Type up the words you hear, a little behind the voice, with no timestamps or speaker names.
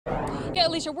Yeah,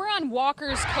 Alicia, we're on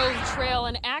Walkers Cove Trail,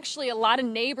 and actually a lot of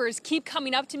neighbors keep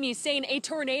coming up to me saying a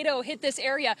tornado hit this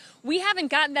area. We haven't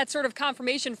gotten that sort of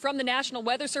confirmation from the National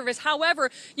Weather Service. However,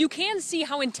 you can see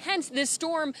how intense this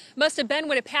storm must have been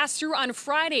when it passed through on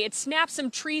Friday. It snapped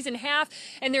some trees in half,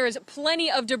 and there is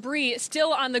plenty of debris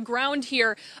still on the ground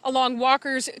here along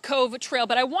Walkers Cove Trail.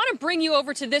 But I want to bring you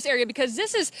over to this area because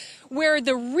this is where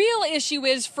the real issue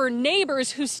is for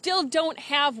neighbors who still don't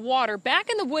have water. Back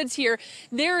in the woods here,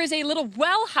 there is a little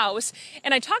well house,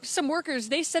 and I talked to some workers.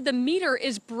 They said the meter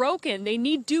is broken. They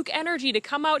need Duke Energy to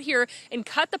come out here and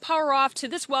cut the power off to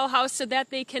this well house so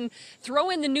that they can throw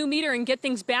in the new meter and get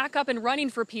things back up and running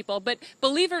for people. But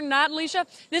believe it or not, Alicia,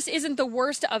 this isn't the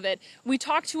worst of it. We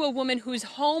talked to a woman whose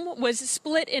home was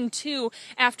split in two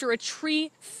after a tree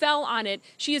fell on it.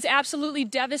 She is absolutely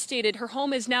devastated. Her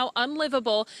home is now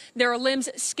unlivable. There are limbs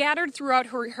scattered throughout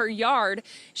her yard.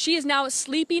 She is now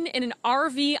sleeping in an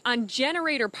RV on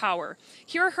generator power.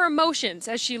 Here are her emotions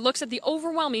as she looks at the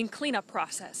overwhelming cleanup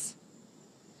process.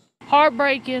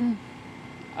 Heartbreaking,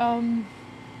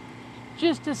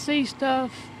 just to see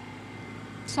stuff.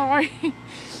 Sorry.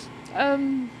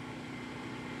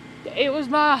 It was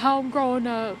my home growing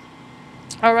up.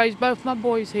 I raised both my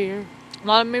boys here. A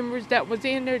lot of memories that was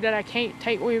in there that I can't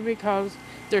take with me because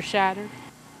they're shattered.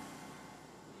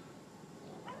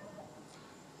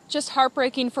 Just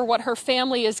heartbreaking for what her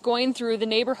family is going through. The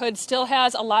neighborhood still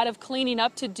has a lot of cleaning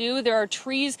up to do. There are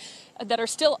trees that are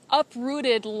still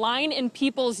uprooted, lying in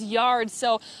people's yards.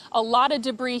 So a lot of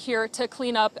debris here to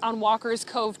clean up on Walkers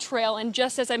Cove Trail. And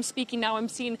just as I'm speaking now, I'm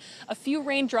seeing a few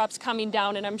raindrops coming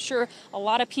down, and I'm sure a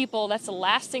lot of people, that's the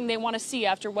last thing they want to see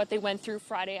after what they went through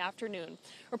Friday afternoon.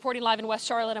 Reporting live in West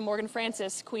Charlotte, I'm Morgan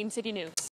Francis, Queen City News.